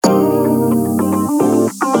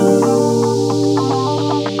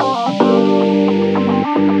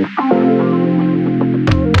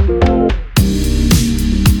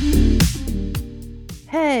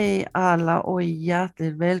alla och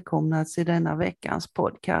hjärtligt välkomna till denna veckans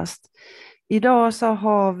podcast. Idag så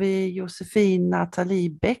har vi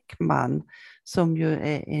Josephine-Natalie Beckman som ju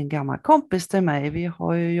är en gammal kompis till mig. Vi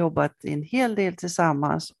har ju jobbat en hel del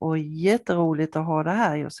tillsammans och jätteroligt att ha det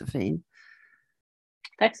här, Josefin.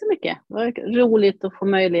 Tack så mycket. Det var roligt att få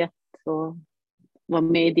möjlighet att vara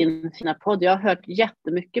med i din fina podd. Jag har hört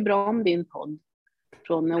jättemycket bra om din podd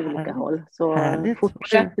från olika håll. Så Härligt.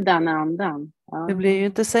 fortsätt i den andan. Ja. Det blir ju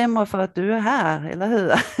inte sämre för att du är här, eller hur?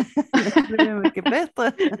 Det blir mycket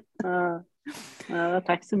bättre. Ja,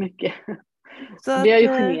 tack så mycket. Så blir jag ju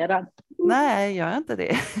generad. Nej, gör inte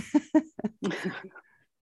det.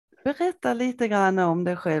 Berätta lite grann om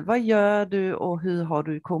dig själv. Vad gör du och hur har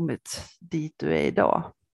du kommit dit du är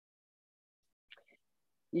idag?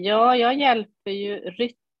 Ja, jag hjälper ju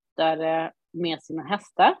ryttare med sina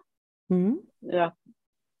hästar.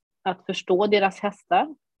 Att förstå deras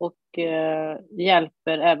hästar och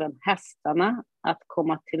hjälper även hästarna att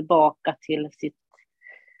komma tillbaka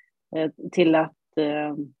till att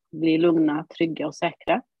bli lugna, trygga och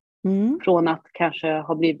säkra. Från att kanske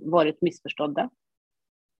ha varit missförstådda.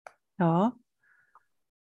 Ja,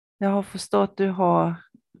 jag har förstått att du har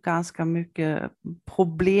ganska mycket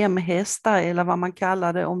problemhästar eller vad man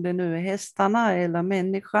kallar det, om det nu är hästarna eller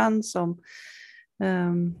människan som...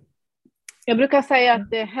 Jag brukar säga att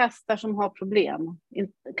det är hästar som har problem.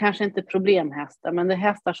 Kanske inte problemhästar, men det är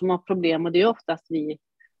hästar som har problem och det är oftast vi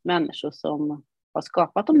människor som har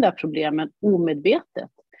skapat de där problemen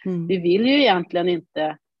omedvetet. Vi vill ju egentligen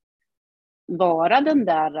inte vara den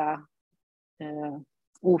där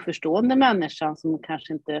oförstående människan som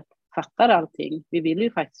kanske inte fattar allting. Vi vill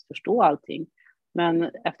ju faktiskt förstå allting. Men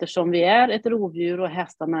eftersom vi är ett rovdjur och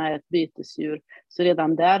hästarna är ett bytesdjur, så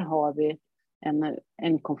redan där har vi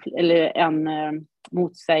en konflikt, eller en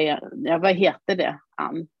motsägelse. Vad heter det,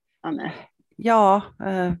 Anne? Ja,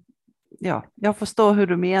 jag förstår hur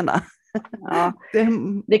du menar. Ja,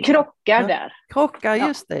 det krockar där. Krockar,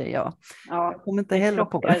 just det, ja. Jag kommer inte heller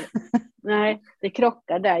på det. Nej, det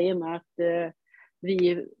krockar där i och med att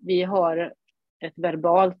vi har ett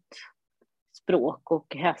verbalt språk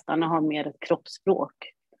och hästarna har mer ett kroppsspråk.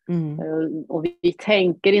 Och vi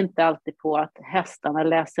tänker inte alltid på att hästarna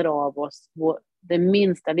läser av oss det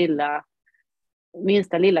minsta lilla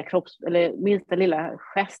minsta lilla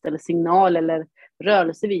gest eller signal eller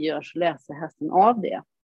rörelse vi gör, så läser hästen av det.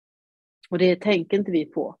 Och det tänker inte vi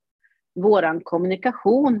på. Våran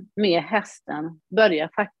kommunikation med hästen börjar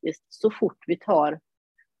faktiskt så fort vi tar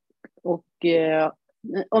och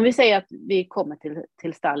om vi säger att vi kommer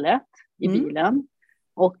till stallet i bilen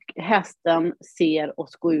och hästen ser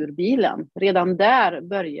oss gå ur bilen. Redan där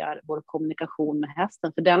börjar vår kommunikation med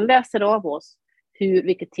hästen, för den läser av oss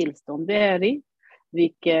vilket tillstånd vi är i,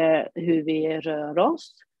 hur vi rör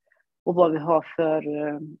oss och vad vi har för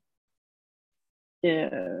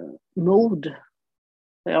mod.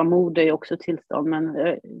 Ja, mod är ju också tillstånd, men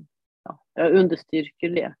jag understryker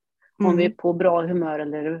det. Om vi är på bra humör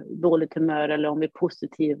eller dåligt humör, eller om vi är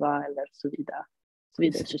positiva eller så vidare.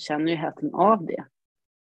 Så känner ju hästen av det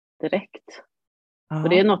direkt. Och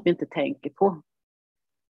det är något vi inte tänker på.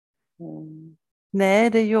 Nej,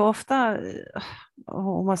 det är ju ofta,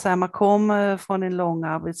 om man säger man kommer från en lång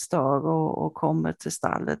arbetsdag och kommer till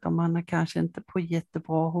stallet och man är kanske inte på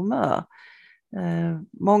jättebra humör.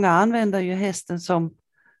 Många använder ju hästen som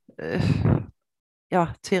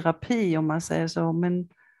terapi, om man säger så, men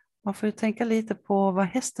man får ju tänka lite på vad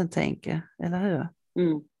hästen tänker, eller hur?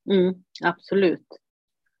 Absolut.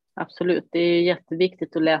 Absolut. Det är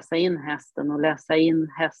jätteviktigt att läsa in hästen och läsa in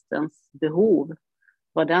hästens behov.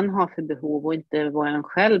 Vad den har för behov och inte vad en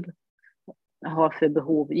själv har för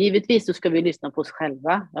behov. Givetvis så ska vi lyssna på oss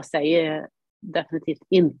själva. Jag säger definitivt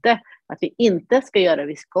inte att vi inte ska göra det.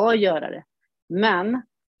 Vi ska göra det. Men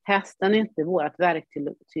hästen är inte vårt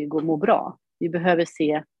verktyg att må bra. Vi behöver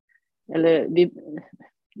se,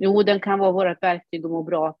 den kan vara vårt verktyg att må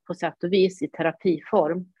bra på sätt och vis i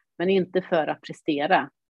terapiform, men inte för att prestera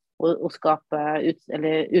och skapa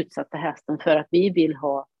utsatta hästen för att vi vill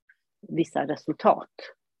ha vissa resultat.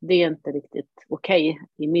 Det är inte riktigt okej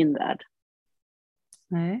i min värld.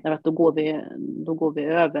 Nej. Därför att då går vi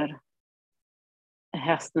över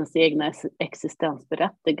hästens egna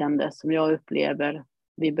existensberättigande, som jag upplever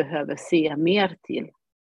vi behöver se mer till.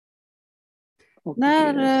 Och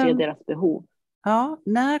se deras behov. Ja,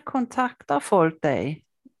 när kontaktar folk dig?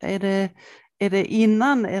 Är det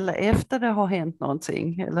innan eller efter det har hänt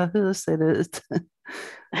någonting? Eller hur ser det ut?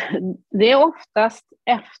 Det är oftast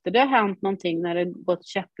efter det har hänt någonting, när det gått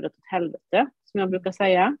käpprätt åt helvete, som jag brukar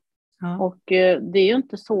säga. Ja. Och det är ju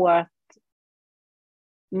inte så att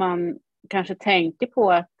man kanske tänker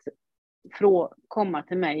på att komma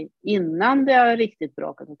till mig innan det har riktigt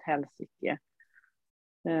brakat åt helsike.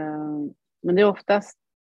 Men det är oftast,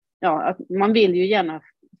 att man vill ju gärna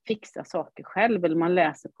fixa saker själv, eller man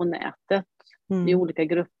läser på nätet i olika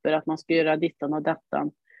grupper att man ska göra dittan och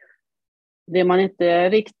dattan. Det man inte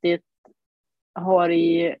riktigt har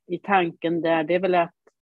i tanken där, det är väl att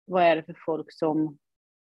vad är det för folk som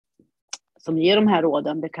ger de här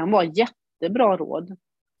råden. Det kan vara jättebra råd,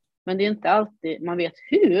 men det är inte alltid man vet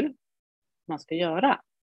hur man ska göra.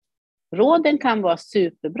 Råden kan vara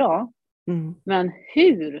superbra, men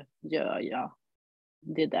hur gör jag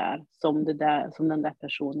det där som den där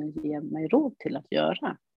personen ger mig råd till att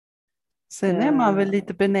göra? Sen är man väl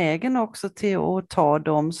lite benägen också till att ta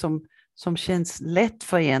dem som känns lätt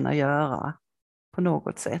för en att göra på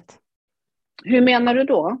något sätt. Hur menar du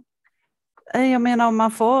då? Jag menar om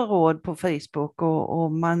man får råd på Facebook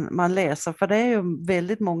och man läser, för det är ju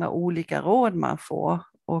väldigt många olika råd man får.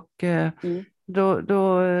 Och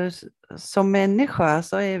då som människa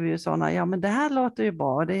så är vi ju sådana, men det här låter ju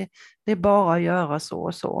bra, det är bara att göra så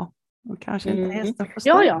och så. Och kanske inte hästen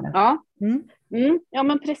förstår det. Ja,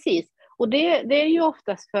 men precis. Och det är ju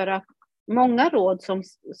oftast för att många råd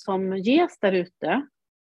som ges där ute,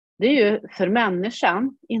 det är ju för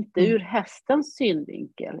människan, inte ur hästens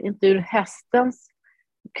synvinkel, inte ur hästens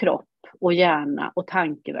kropp och hjärna och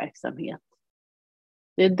tankeverksamhet.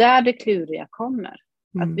 Det är där det kluriga kommer.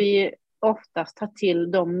 Att vi oftast tar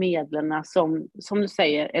till de medlen som du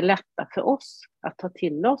säger är lätta för oss att ta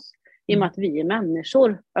till oss. I och med att vi är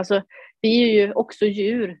människor. Alltså, vi är ju också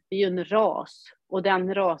djur, vi är en ras. Och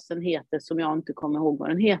den rasen heter, som jag inte kommer ihåg vad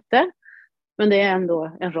den heter. Men det är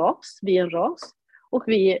ändå en ras, vi är en ras. Och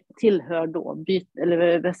vi tillhör då,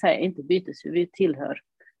 inte bytesdjur, vi tillhör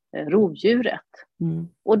rovdjuret.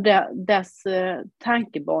 Och dess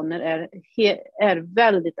tankebanor är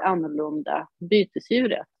väldigt annorlunda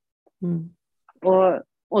bytesdjuret.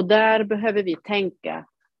 Och där behöver vi tänka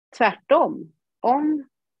tvärtom.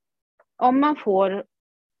 Om man får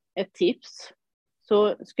ett tips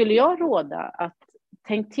så skulle jag råda att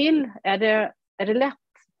tänk till, är det lätt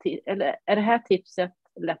eller är det här tipset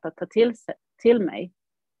lätt att ta till mig?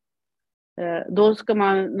 Då ska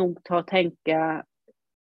man nog tänka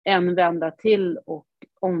en vända till och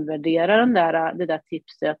omvärdera det där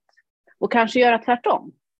tipset och kanske göra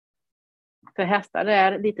tvärtom. För hästar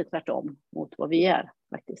är lite tvärtom mot vad vi är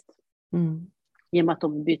faktiskt. I och med att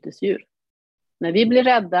de är bytesdjur. När vi blir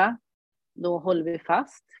rädda, då håller vi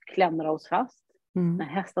fast, klämmer oss fast. När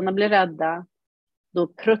hästarna blir rädda, då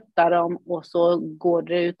pruttar de och så går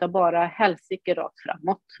det utav bara helsike rakt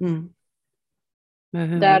framåt.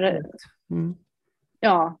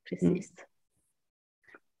 Ja, precis.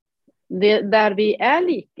 Där vi är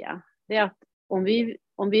lika, det är att om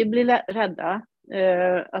vi blir rädda,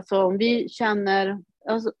 alltså om vi känner,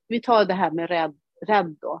 alltså vi tar det här med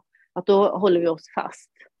rädd då, att då håller vi oss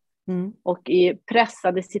fast. Och i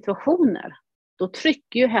pressade situationer, då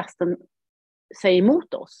trycker ju hästen sig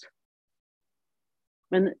emot oss.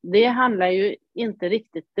 Men det handlar ju inte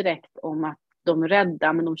riktigt direkt om att de är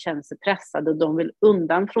rädda, men de känner sig pressade och de vill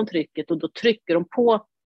undan från trycket och då trycker de på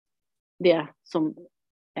det som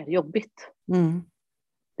är jobbigt.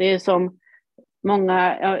 Det är som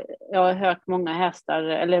jag har hört många hästar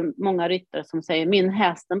eller många ryttare som säger min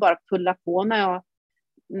hästen bara pullar på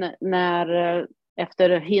när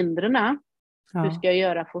efter hindren. Hur ska jag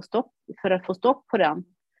göra för att få stopp på den?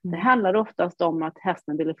 Det handlar oftast om att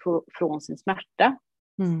hästen vill få från sin smärta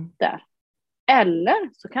där. Eller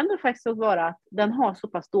så kan det faktiskt vara att den har så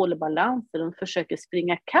pass dålig balans att den försöker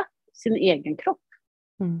springa kapp sin egen kropp.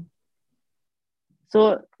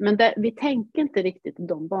 Men vi tänker inte riktigt i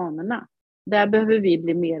de banorna. Där behöver vi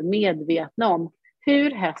bli mer medvetna om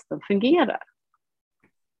hur hästen fungerar.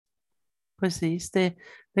 Precis,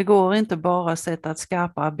 det går inte bara att sätta ett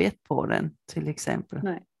skarpare bett på den till exempel.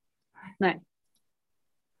 Nej.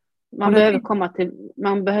 Man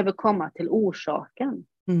behöver komma till orsaken.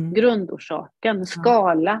 Grundorsaken.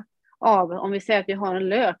 Skala av, om vi säger att vi har en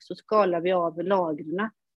lök så skalar vi av lagren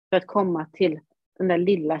för att komma till den där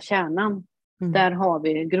lilla kärnan. Där har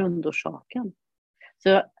vi grundorsaken.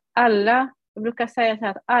 Så jag brukar säga så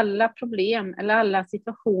här att alla problem eller alla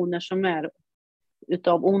situationer som är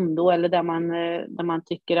utav ondo eller där man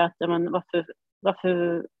tycker att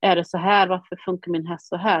varför är det så här, varför funkar min häst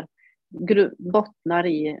så här, bottnar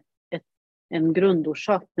i en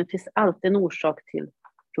grundorsak. Det finns alltid en orsak till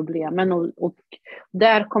problemen och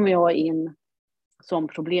där kommer jag in som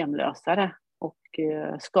problemlösare och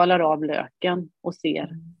skalar av löken och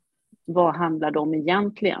ser vad handlar det om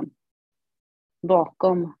egentligen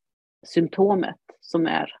bakom symptomet som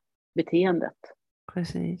är beteendet.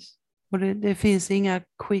 Precis. Och det finns inga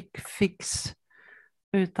quick fix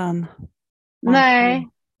utan man Nej,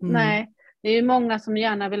 får, nej. Det är ju många som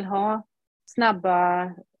gärna vill ha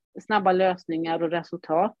snabba lösningar och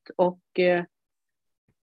resultat. Och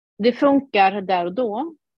det funkar där och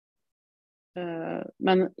då.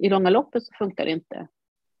 Men i långa loppet så funkar det inte.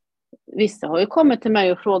 Vissa har ju kommit till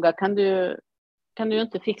mig och frågat, kan du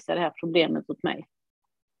inte fixa det här problemet åt mig?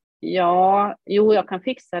 Ja, jo, jag kan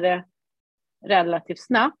fixa det relativt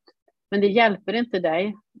snabbt. Men det hjälper inte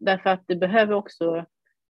dig. Därför att det behöver också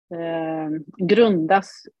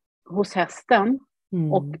grundas hos hästen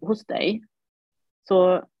och hos dig.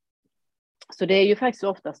 Så det är ju faktiskt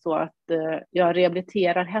ofta så att jag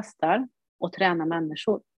rehabiliterar hästar och tränar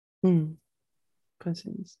människor.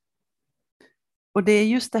 Precis. Och det är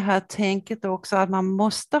just det här tänket också att man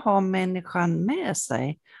måste ha människan med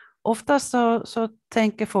sig. Oftast så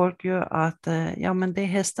tänker folk ju att ja, men det är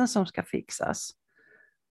hästen som ska fixas.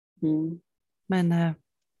 Men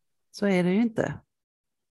så är det ju inte.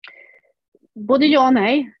 Både ja och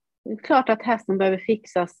nej. Det är klart att hästen behöver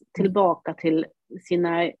fixas tillbaka till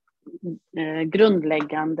sina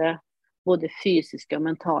grundläggande både fysiska och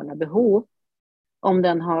mentala behov. Om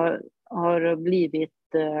den har blivit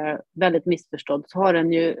väldigt missförstådd så har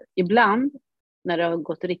den ju ibland, när det har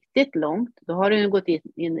gått riktigt långt, då har den ju gått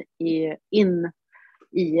in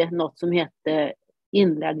i något som heter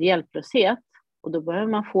inlärd hjälplöshet. Och då behöver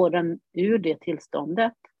man få den ur det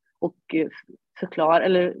tillståndet och förklara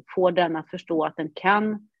eller få den att förstå att den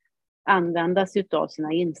kan använda sig av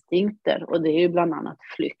sina instinkter. Och det är ju bland annat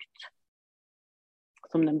flykt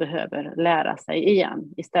som den behöver lära sig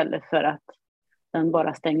igen, istället för att den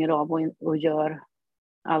bara stänger av och gör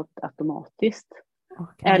allt automatiskt.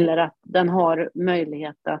 Okay. Eller att den har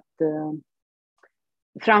möjlighet att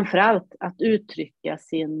framförallt att uttrycka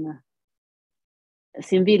sin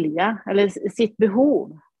vilja eller sitt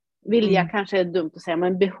behov. Vilja kanske är dumt att säga,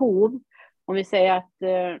 men behov, om vi säger att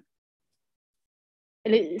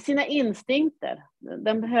eller sina instinkter.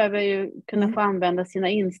 Den behöver ju kunna få använda sina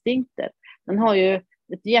instinkter. Den har ju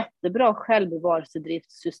ett jättebra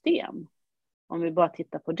självbevarelsedriftssystem. Om vi bara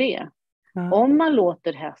tittar på det. Ja. Om man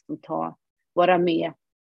låter hästen vara med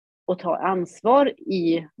och ta ansvar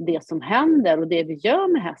i det som händer och det vi gör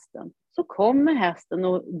med hästen, så kommer hästen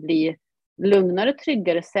att bli lugnare,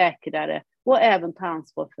 tryggare, säkrare och även ta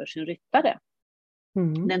ansvar för sin ryttare.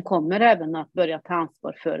 Den kommer även att börja ta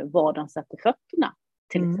ansvar för var den sätter fötterna,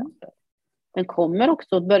 till exempel. Den kommer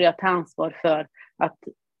också att börja ta ansvar för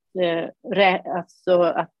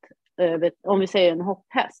om vi säger en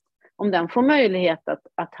hopphäst, om den får möjlighet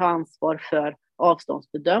att ta ansvar för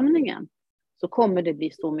avståndsbedömningen, så kommer det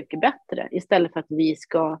bli så mycket bättre. Istället för att vi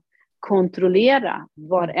ska kontrollera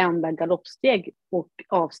varenda galoppsteg och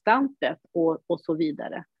avstampet och så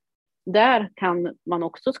vidare. Där kan man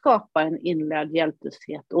också skapa en inlärd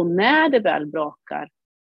hjälplöshet. Och när det väl brakar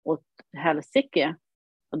åt helsike,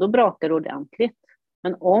 då brakar det ordentligt.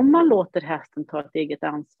 Men om man låter hästen ta ett eget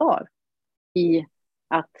ansvar i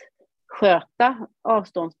att sköta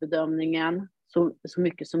avståndsbedömningen så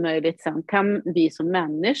mycket som möjligt, sen kan vi som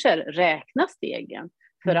människor räkna stegen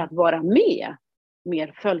för att vara mer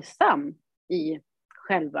följsam i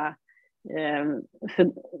själva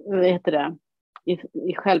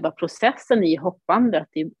i själva processen i hoppandet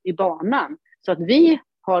i banan, så att vi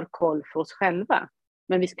har koll för oss själva.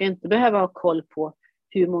 Men vi ska inte behöva ha koll på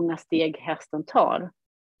hur många steg hästen tar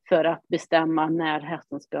för att bestämma när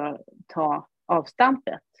hästen ska ta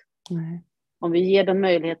avstampet. Nej. Om vi ger dem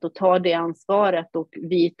möjlighet att ta det ansvaret och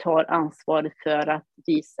vi tar ansvaret för att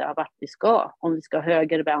visa vart vi ska, om vi ska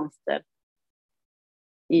höger, vänster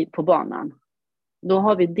på banan, då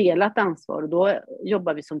har vi delat ansvar och då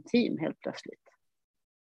jobbar vi som team helt plötsligt.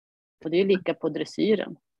 Och det är lika på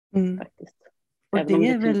dressyren faktiskt. Och det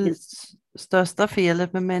är väl största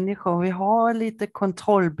felet med människor. Vi har lite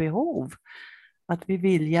kontrollbehov. Att vi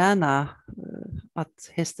vill gärna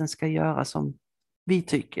att hästen ska göra som vi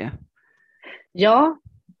tycker. Ja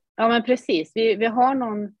men precis. Vi har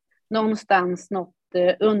någonstans något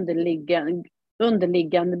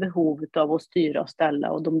underliggande behov av att styra och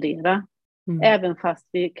ställa och domdera. Även fast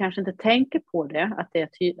vi kanske inte tänker på det, att det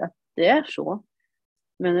är så.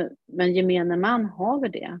 Men gemene man har vi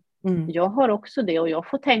det. Jag har också det och jag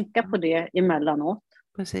får tänka på det emellanåt.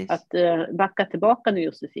 Precis. Att backa tillbaka nu,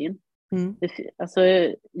 Josefin. Alltså,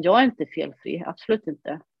 jag är inte felfri, absolut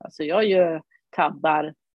inte. Alltså, jag gör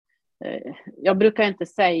tabbar. Jag brukar inte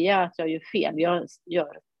säga att jag gör fel.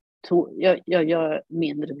 Jag gör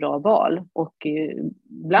mindre bra val. Och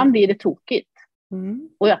ibland blir det tokigt.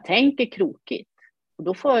 Och jag tänker krokigt. Och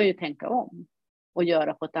då får jag ju tänka om. Och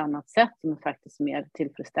göra på ett annat sätt som är faktiskt mer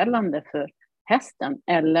tillfredsställande för hästen.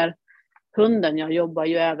 Eller hunden. Jag jobbar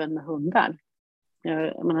ju även med hundar.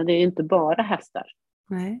 Jag menar, det är inte bara hästar.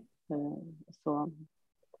 Nej. Så.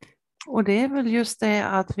 Och det är väl just det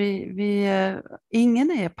att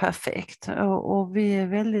ingen är perfekt och vi är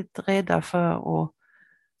väldigt rädda för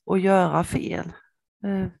att göra fel.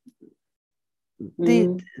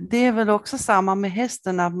 Det är väl också samma med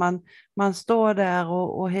hästen, att man står där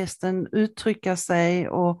och hästen uttrycker sig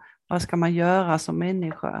och vad ska man göra som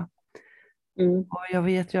människa. Och jag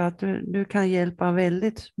vet ju att du kan hjälpa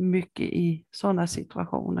väldigt mycket i sådana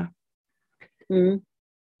situationer.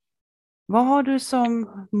 Vad har du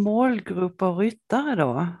som målgrupp och ryttare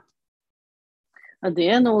då? Ja, det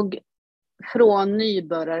är nog från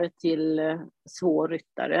nybörjare till svår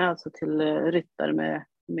ryttare, alltså till ryttare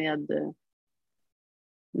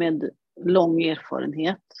med lång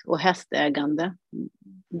erfarenhet och hästägande.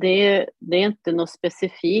 Det är inte något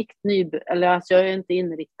specifikt eller alltså jag är inte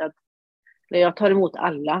inriktad, jag tar emot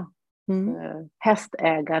alla.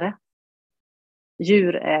 Hästägare,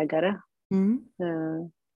 djurägare.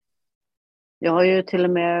 Jag har ju till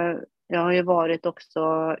och med varit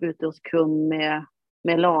också ute hos kund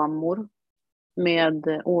med lamor,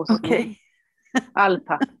 med åsnor,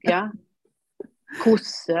 alpacka,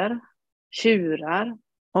 kossor, tjurar.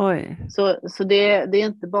 Oj. Så det är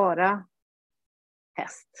inte bara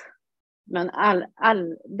häst. Men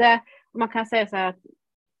man kan säga så här att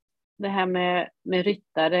det här med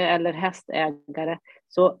ryttare eller hästägare,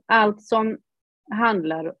 så allt som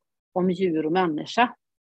handlar om djur och människa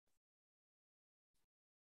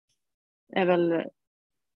är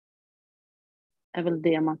väl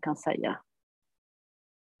det man kan säga.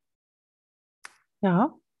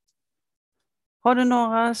 Ja. Har du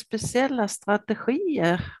några speciella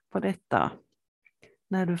strategier på detta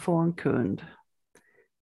när du får en kund?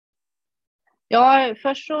 Ja,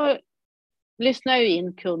 först så lyssnar jag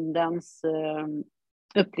in kundens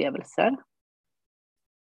upplevelser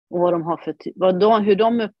och vad de har hur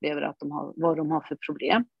de upplever att vad de har för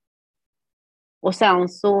problem. Och sen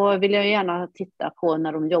så vill jag gärna titta på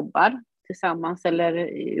när de jobbar tillsammans eller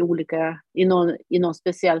i någon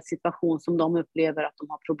speciell situation som de upplever att de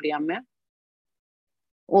har problem med.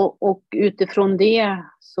 Och utifrån det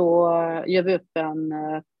så gör vi upp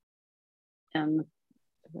en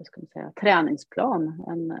vad ska man säga, träningsplan,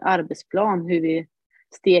 en arbetsplan, hur vi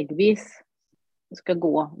stegvis ska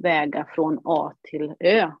gå vägar från A till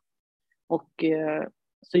Ö. Och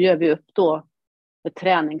så gör vi upp då ett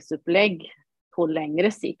träningsupplägg på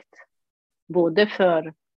längre sikt. Både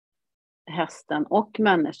för hästen och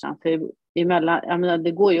människan. För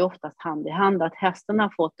det går ju oftast hand i hand att hästen har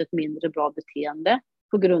fått ett mindre bra beteende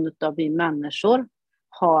på grund av att vi människor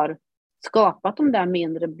har skapat de där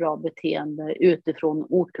mindre bra beteende utifrån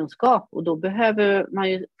okunskap. Och då behöver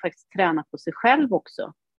man ju faktiskt träna på sig själv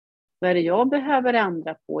också. Vad är det jag behöver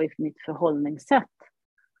ändra på i mitt förhållningssätt?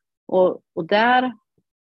 Och där...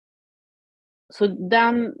 Så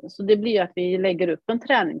det blir att vi lägger upp en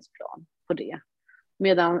träningsplan på det.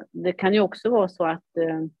 Medan det kan ju också vara så att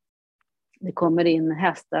det kommer in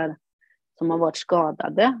hästar som har varit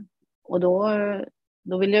skadade. Och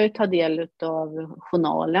då vill jag ju ta del av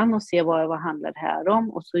journalen och se vad handlar det här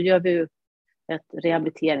om. Och så gör vi ett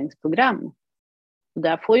rehabiliteringsprogram. Och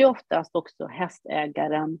där får ju oftast också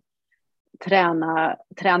hästägaren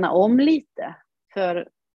träna om lite. För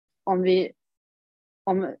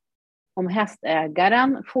om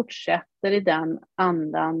hästägaren fortsätter i den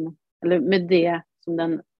andan, eller med det som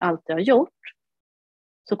den alltid har gjort,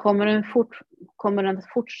 så kommer den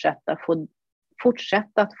fortsätta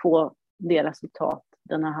att få det resultat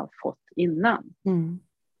den har fått innan.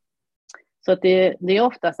 Så att det är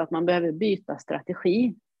oftast att man behöver byta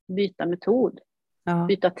strategi, byta metod,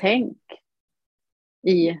 byta tänk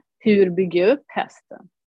i hur bygger jag upp hästen,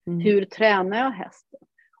 hur tränar jag hästen.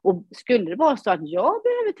 Och skulle det vara så att jag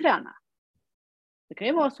behöver träna, det kan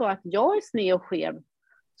ju vara så att jag är sned och skev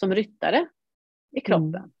som ryttare i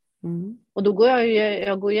kroppen. Och då går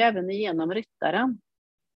jag går ju även igenom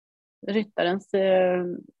ryttarens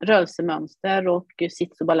rörelsemönster och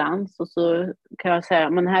sits och balans. Och så kan jag säga,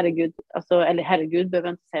 men herregud, eller herregud behöver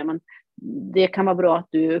jag inte säga, men det kan vara bra att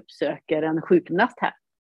du uppsöker en sjukgymnast här.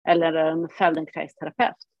 Eller en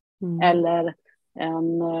Feldenkrais-terapeut. Eller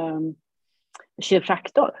en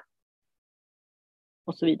kiropraktor.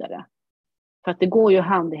 Och så vidare. För att det går ju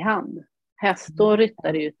hand i hand. Häst och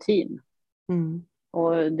ryttare är ju ett team.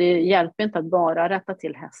 Och det hjälper inte att bara rätta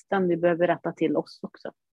till hästen. Vi behöver rätta till oss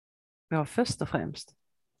också. Ja, först och främst.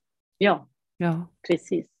 Ja.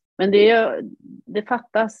 Precis. Men det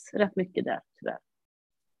fattas rätt mycket där, tyvärr.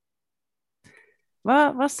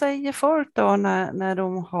 Vad säger folk då när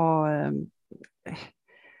de har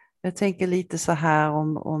Jag tänker lite så här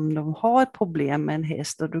om de har ett problem med en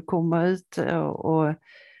häst och du kommer ut och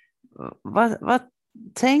vad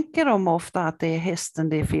tänker de ofta att det är hästen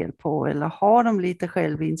det är fel på, eller har de lite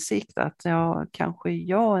självinsikt att kanske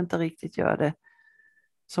jag inte riktigt gör det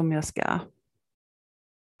som jag ska?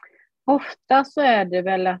 Ofta så är det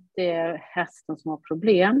väl att det är hästen som har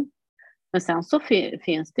problem. Men sen så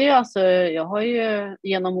finns det ju, alltså, jag har ju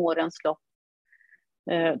genom årens lopp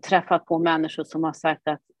träffat på människor som har sagt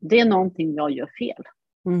att det är någonting jag gör fel.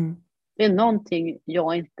 Mm. Det är någonting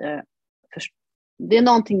jag inte det är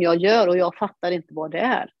någonting jag gör och jag fattar inte vad det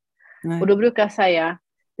är. Nej. Och då brukar jag säga,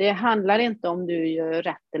 det handlar inte om du gör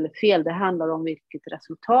rätt eller fel, det handlar om vilket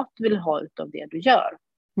resultat du vill ha utav det du gör.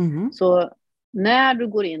 Mm. Så när du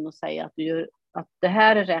går in och säger att det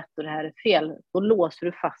här är rätt och det här är fel, då låser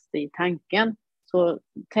du fast dig i tanken. Så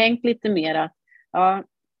tänk lite mer att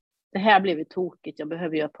det här blev ju tokigt, jag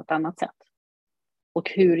behöver göra på ett annat sätt. Och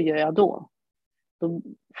hur gör jag då? Då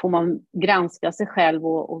får man granska sig själv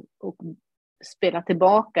och spela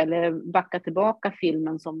tillbaka eller backa tillbaka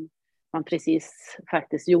filmen som man precis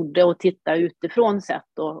faktiskt gjorde och titta utifrån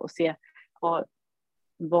sett och se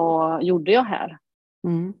vad gjorde jag här?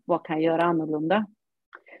 Mm. Vad kan jag göra annorlunda?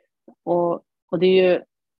 Och det är ju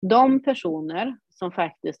de personer som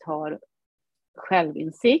faktiskt har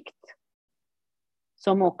självinsikt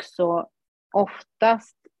som också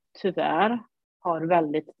oftast tyvärr har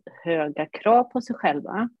väldigt höga krav på sig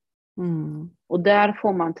själva. Mm. Och där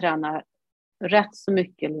får man träna rätt så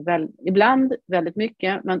mycket, ibland väldigt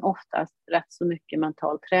mycket, men oftast rätt så mycket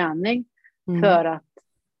mental träning för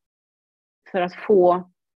att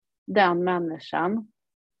få den människan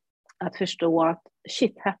att förstå att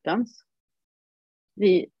shit happens.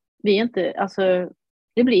 Vi är inte, alltså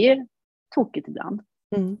det blir tokigt ibland.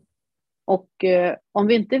 Mm. Och om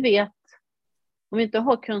vi inte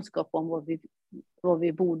har kunskap om vad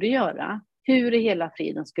vi borde göra, hur i hela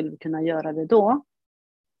friden skulle vi kunna göra det då?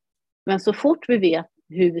 Men så fort vi vet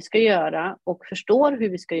hur vi ska göra och förstår hur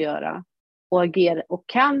vi ska göra och agera och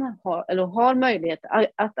kan ha eller har möjlighet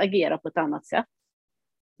att agera på ett annat sätt,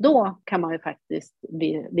 då kan man ju faktiskt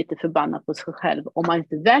bli lite förbannad på sig själv om man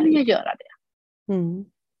inte väljer att göra det. Mm.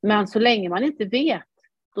 Men så länge man inte vet,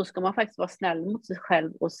 då ska man faktiskt vara snäll mot sig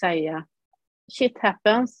själv och säga shit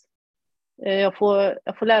happens. Jag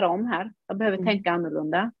får lära om här. Jag behöver tänka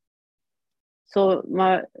annorlunda. Så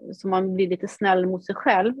man blir lite snäll mot sig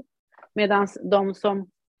själv. Medan de som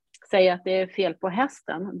säger att det är fel på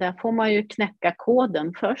hästen, där får man ju knäcka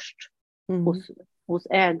koden först hos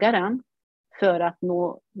ägaren för att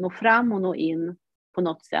nå fram och nå in på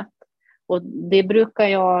något sätt. Och det brukar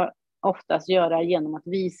jag oftast göra genom att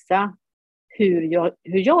visa hur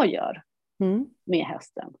jag gör med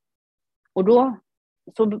hästen. Och då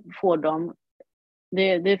så får de,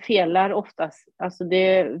 det felar oftast, alltså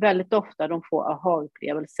det är väldigt ofta de får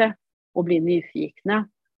aha-upplevelse och blir nyfikna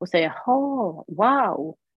och säger,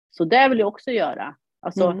 wow, så där vill jag också göra.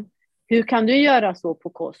 Alltså, hur kan du göra så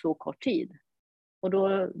på så kort tid? Och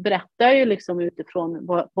då berättar jag ju liksom utifrån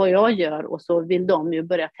vad jag gör och så vill de ju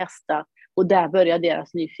börja testa och där börjar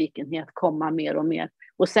deras nyfikenhet komma mer och mer.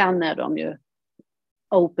 Och sen är de ju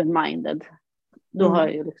open-minded. Då har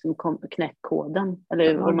jag ju liksom knäckt koden,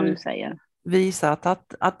 eller vad man nu säger. Visat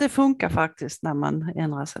att det funkar faktiskt när man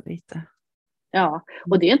ändrar sig lite. Ja,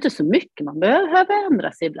 och det är inte så mycket man behöver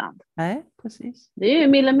ändra sig ibland. Nej, precis. Det är ju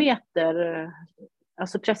millimeter,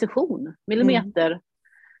 alltså precision, millimeter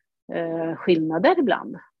skillnader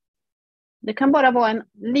ibland. Det kan bara vara en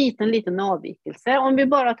liten avvikelse. Om vi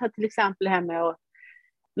bara tar till exempel här med att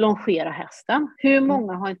longera hästen. Hur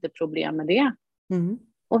många har inte problem med det?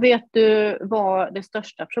 Och vet du vad det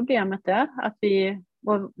största problemet är?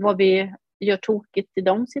 Vad vi gör tokigt i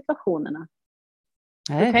de situationerna?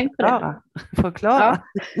 Nej, tänk på det. Förklara.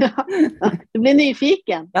 Ja. Du blir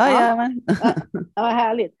nyfiken. Ja. Ja,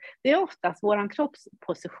 härligt. Det är oftast vår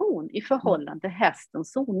kroppsposition i förhållande till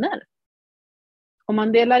hästens zoner. Om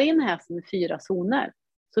man delar in hästen i 4 zoner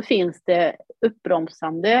så finns det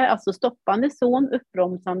uppbromsande, alltså stoppande zon,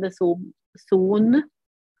 uppbromsande zon.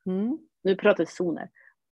 Nu pratar vi zoner.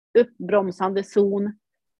 Uppbromsande zon,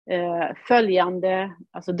 följande,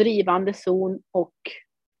 alltså drivande zon och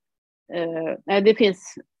det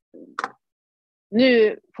finns.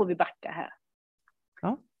 Nu får vi backa här.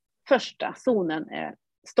 Ja. Första zonen är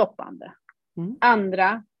stoppande.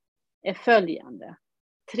 Andra är följande.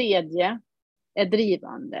 Tredje är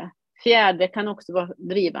drivande. Fjärde kan också vara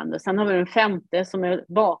drivande. Sen har vi den 5:e som är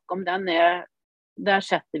bakom. Där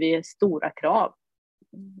sätter vi stora krav.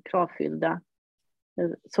 Kravfyllda.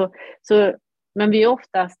 Men vi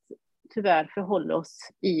oftast tyvärr förhåller oss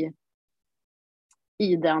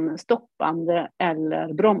i den stoppande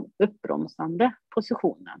eller uppbromsande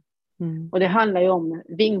positionen. Och det handlar ju om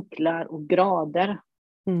vinklar och grader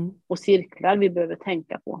och cirklar vi behöver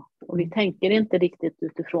tänka på. Och vi tänker inte riktigt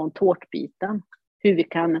utifrån tårtbiten. Hur vi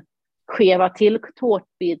kan skeva till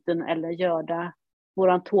tårtbiten eller göra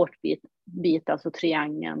våran tårtbit, alltså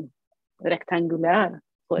triangeln, rektangulär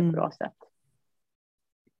på ett bra sätt.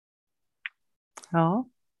 Ja.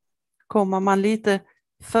 Kommer man lite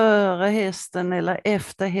före hästen eller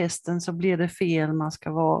efter hästen så blir det fel. Man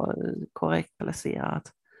ska vara korrekt placerad.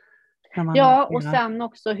 Ja, och sen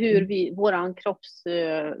också hur våran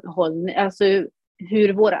kroppshållning, alltså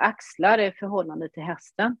hur våra axlar är i förhållande till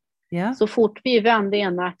hästen. Ja. Så fort vi vänder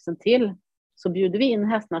ena axeln till så bjuder vi in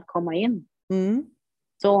hästen att komma in.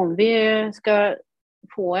 Så om vi ska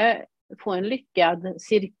få en lyckad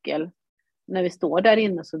cirkel när vi står där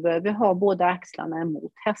inne så behöver vi ha båda axlarna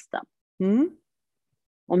emot hästen.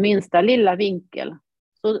 Och minsta lilla vinkel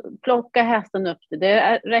så plockar hästen upp det.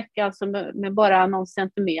 Det räcker alltså med bara någon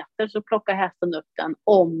centimeter så plockar hästen upp den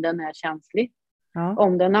om den är känslig. Ja.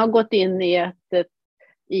 Om den har gått in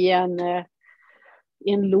i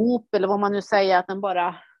en loop eller vad man nu säger, att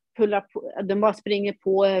den bara springer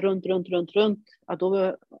på runt. Ja,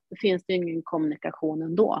 då finns det ingen kommunikation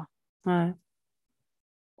ändå. Nej.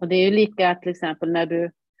 Och det är ju lika till exempel när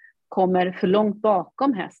du kommer för långt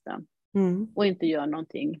bakom hästen och inte gör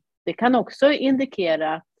någonting. Det kan också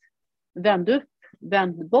indikera att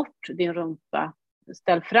vänd bort din rumpa,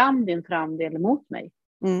 ställ fram din framdel mot mig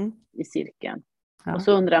i cirkeln. Ja. Och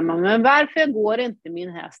så undrar man, men varför går inte min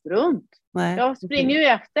häst runt? Nej. Jag springer ju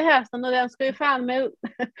efter hästen och den ska ju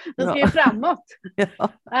den ska ju framåt. Ja.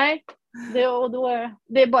 Nej, det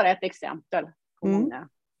är bara ett exempel på många.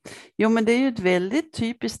 Jo, men det är ju ett väldigt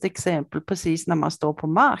typiskt exempel precis när man står på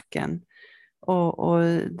marken. Och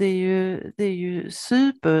det är ju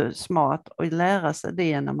supersmart att lära sig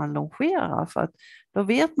det när man longerar, för att då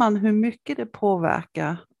vet man hur mycket det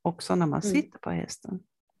påverkar också när man sitter på hästen.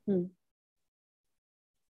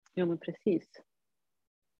 Jo, men precis.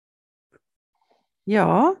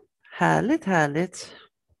 Ja, härligt.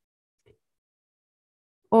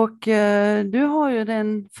 Och du har ju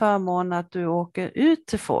den förmånen att du åker ut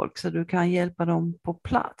till folk så du kan hjälpa dem på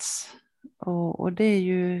plats. Och det är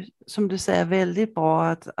ju, som du säger, väldigt bra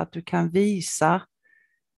att du kan visa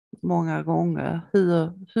många gånger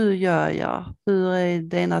hur gör jag? Hur är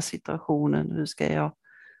denna situationen? Hur ska jag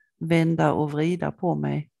vända och vrida på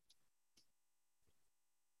mig?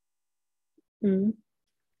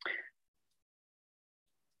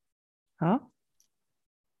 Ja.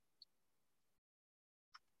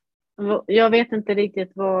 Jag vet inte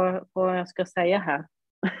riktigt vad jag ska säga här.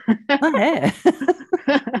 Nej.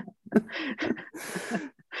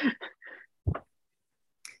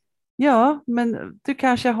 Ja, men du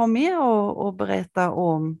kanske har mer att berätta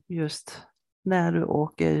om just när du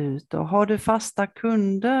åker ut. Och har du fasta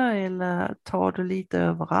kunder eller tar du lite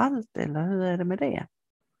överallt, eller hur är det med det?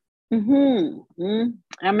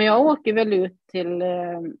 Ja, men jag åker väl ut till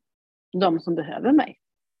de som behöver mig.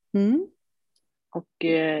 Och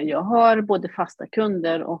jag har både fasta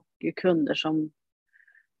kunder och kunder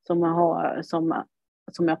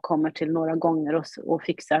som jag kommer till några gånger och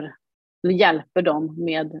fixar, eller hjälper dem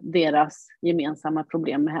med deras gemensamma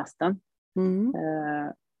problem med hästen.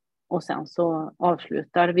 Och sen så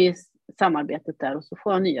avslutar vi samarbetet där och så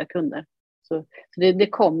får jag nya kunder. Så det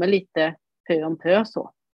kommer lite pö om pö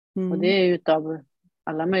så. Och det är utav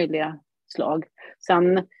alla möjliga slag.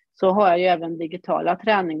 Sen så har jag ju även digitala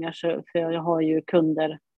träningar, för jag har ju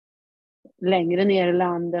kunder längre ner i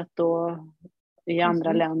landet och i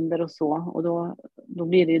andra länder och så. Och då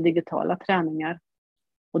blir det ju digitala träningar.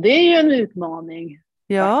 Och det är ju en utmaning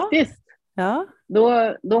faktiskt. Ja.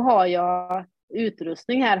 Då har jag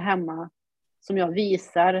utrustning här hemma som jag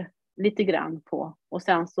visar lite grann på. Och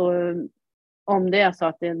sen så om det är så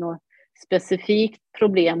att det är något specifikt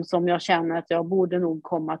problem som jag känner att jag borde nog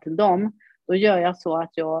komma till dem, då gör jag så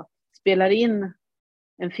att jag spelar in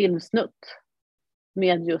en filmsnutt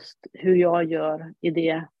med just hur jag gör i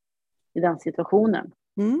den situationen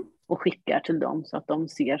och skickar till dem så att de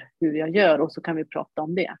ser hur jag gör och så kan vi prata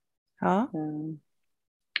om det. Ja.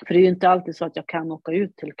 För det är ju inte alltid så att jag kan åka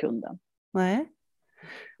ut till kunden. Nej.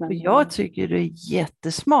 Men, och jag tycker det är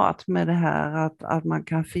jättesmart med det här att man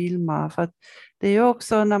kan filma, för att det är ju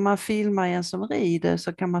också när man filmar en som rider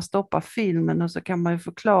så kan man stoppa filmen och så kan man ju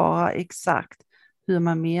förklara exakt hur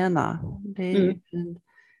man menar. Det är ju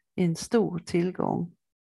en stor tillgång.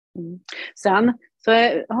 Sen så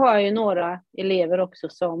har jag ju några elever också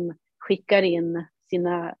som skickar in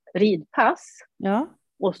sina ridpass. Ja.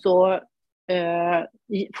 Och så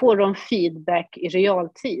får de feedback i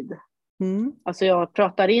realtid. Mm. Alltså jag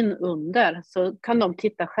pratar in under, så kan de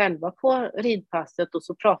titta själva på ridpasset och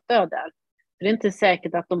så pratar jag där. Det är inte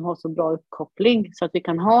säkert att de har så bra uppkoppling så att vi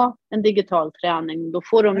kan ha en digital träning. Då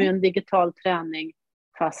får de ju en digital träning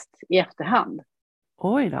fast i efterhand.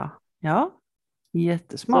 Oj då, ja,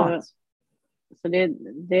 jättesmart. Så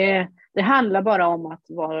det handlar bara om att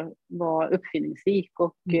vara uppfinningsrik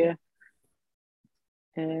och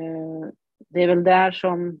det är väl där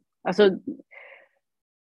som, alltså,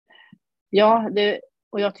 ja,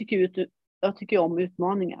 och jag tycker om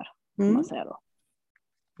utmaningar, kan man säga då.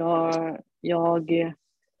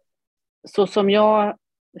 Så som jag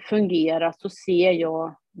fungerar så ser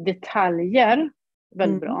jag detaljer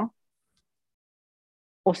väldigt bra.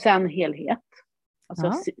 Och sen helhet.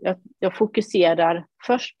 Alltså jag fokuserar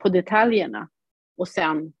först på detaljerna och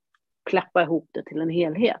sen klappar ihop det till en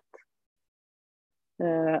helhet.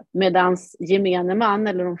 Medans gemene man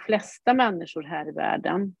eller de flesta människor här i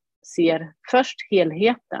världen ser först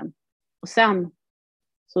helheten och sen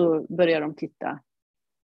så börjar de titta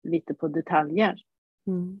lite på detaljer.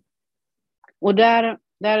 Och där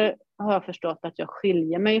har jag förstått att jag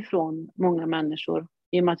skiljer mig från många människor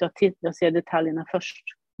i och med att jag ser detaljerna först.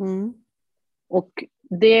 Och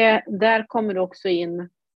där kommer det också in,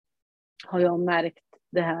 har jag märkt,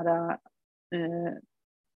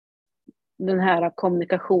 den här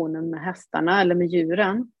kommunikationen med hästarna eller med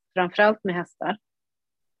djuren, framförallt med hästar.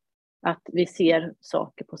 Att vi ser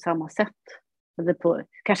saker på samma sätt. Eller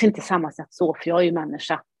kanske inte samma sätt så, för jag är ju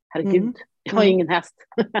människa. Herregud, jag är ingen häst.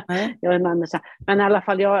 Jag är människa. Men i alla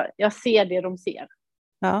fall, jag ser det de ser.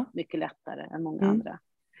 Ja. Mycket lättare än många andra.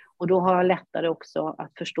 Och då har jag lättare också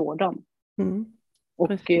att förstå dem.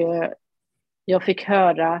 Och jag fick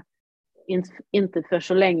höra, inte för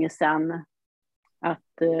så länge sedan,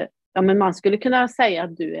 att men man skulle kunna säga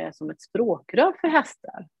att du är som ett språkrör för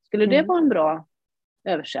hästar. Skulle det vara en bra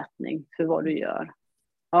översättning för vad du gör?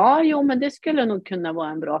 Ja, jo, men det skulle nog kunna vara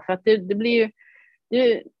en bra. För att det blir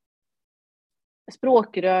ju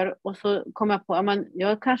språkrör och så kommer jag på,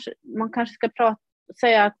 man kanske ska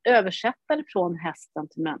säga att översätta det från hästen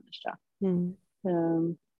till människa.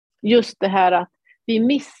 Just det här att vi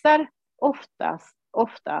missar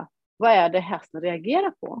ofta vad är det hästen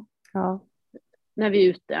reagerar på när vi är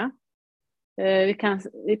ute.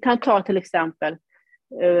 Vi kan ta till exempel,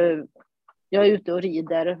 jag är ute och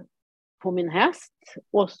rider på min häst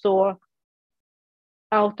och så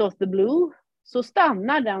out of the blue så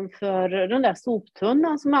stannar den för den där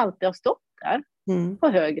soptunnan som alltid har stått där på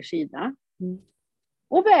höger sida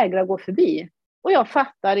och vägrar gå förbi. Och jag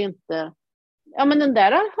fattar inte, men den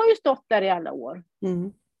där har ju stått där i alla år.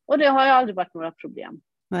 Och det har ju aldrig varit några problem.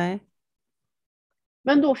 Nej.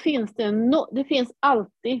 Men då finns det finns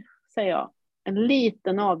alltid, säger jag, en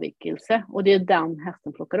liten avvikelse och det är den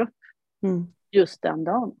hästen plockar upp. Just den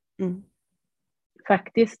dagen.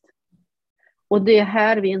 Faktiskt. Och det är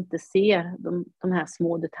här vi inte ser de här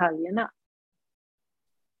små detaljerna.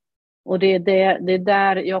 Och det är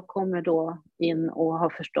där jag kommer då in och har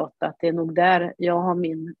förstått att det är nog där jag har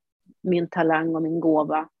min talang och min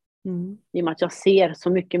gåva. I och med att jag ser så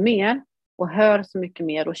mycket mer och hör så mycket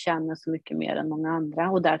mer och känner så mycket mer än många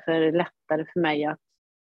andra. Och därför är det lättare för mig att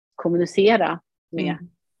kommunicera med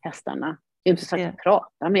hästarna. Det är inte så att jag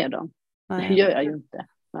pratar med dem. Nej. Det gör jag ju inte.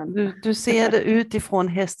 Men... Du ser det utifrån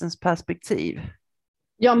hästens perspektiv.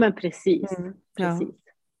 Ja, men precis. Precis.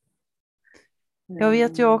 Jag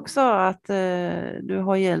vet ju också att du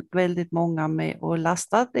har hjälpt väldigt många med att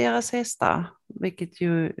lasta deras hästar, vilket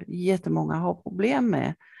ju jättemånga har problem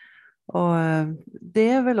med. Och det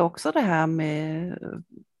är väl också det här med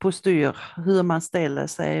postyr, hur man ställer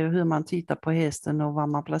sig och hur man tittar på hästen och var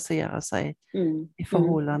man placerar sig i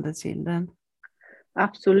förhållande till den.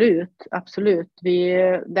 Absolut.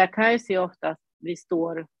 Där kan jag se ofta att vi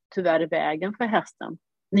står tyvärr i vägen för hästen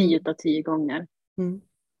 9 av 10 gånger.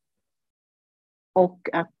 Och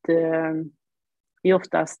att vi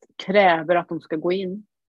oftast kräver att de ska gå in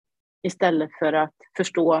istället för att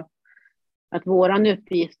förstå att våran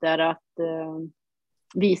uppgift är att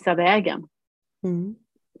visa vägen.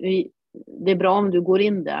 Det är bra om du går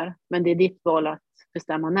in där, men det är ditt val att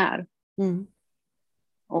bestämma när.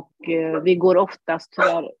 Och vi går oftast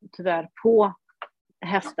tyvärr på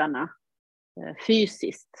hästarna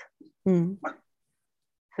fysiskt.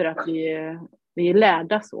 För att vi är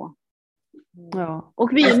lärda så. Ja. Och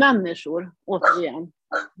vi är människor, återigen.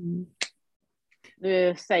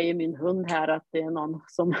 Nu säger min hund här att det är någon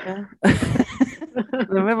som...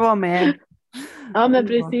 De vill vara med. Ja, men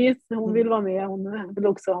precis. Hon vill vara med. Hon vill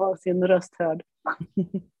också ha sin röst hörd.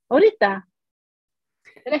 Och Rita,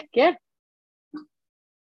 det räcker.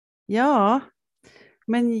 Ja,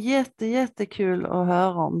 Men jättekul att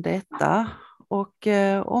höra om detta. Och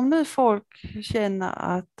om nu folk känner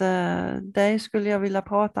att dig skulle jag vilja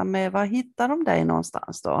prata med, var hittar de dig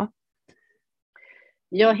någonstans då?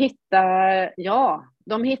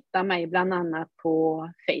 De hittar mig bland annat på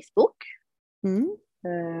Facebook Mm.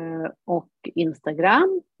 och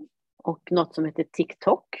Instagram och något som heter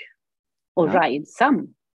TikTok och Ja.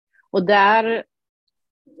 Ridesam. Och där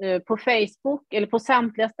på Facebook eller på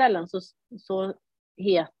samtliga ställen så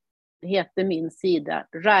heter min sida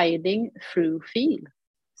Riding through feel.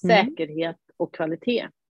 Säkerhet och kvalitet.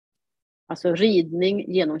 Alltså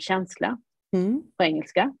ridning genom känsla på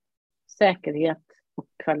engelska. Säkerhet och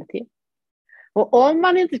kvalitet. Och om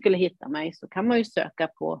man inte skulle hitta mig så kan man ju söka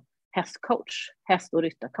på häst- och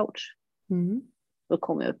ryttarcoach. Då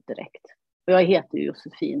kommer jag upp direkt. Och jag heter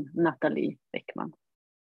Josephine-Natalie Beckman.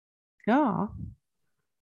 Ja,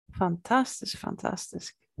 fantastiskt.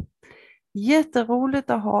 Jätteroligt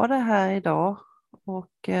att ha det här idag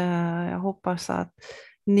och jag hoppas att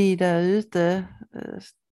ni där ute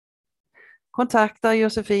kontaktar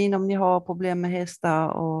Josefin om ni har problem med hästar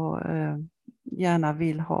och gärna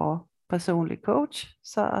vill ha personlig coach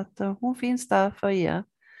så att hon finns där för er.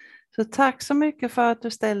 Så tack så mycket för att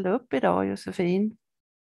du ställde upp idag, Josefin.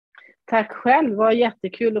 Tack själv, det var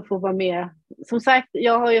jättekul att få vara med. Som sagt,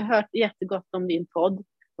 jag har ju hört jättegott om din podd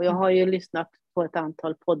och jag har ju lyssnat på ett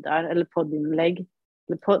antal poddar eller poddinlägg.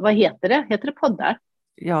 Vad heter det? Heter det poddar?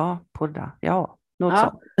 Ja, poddar. Ja, något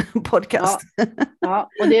sånt. Podcast. Ja,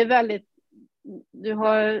 och det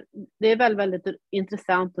är väldigt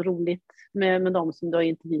intressant och roligt med de som du har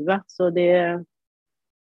intervjuat. Så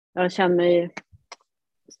jag känner mig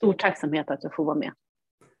stor tacksamhet att jag får vara med.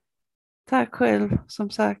 Tack själv, som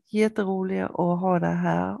sagt jätteroliga att ha det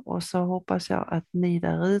här och så hoppas jag att ni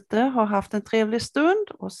där ute har haft en trevlig stund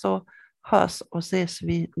och så hörs och ses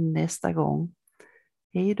vi nästa gång.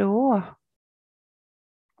 Hej då!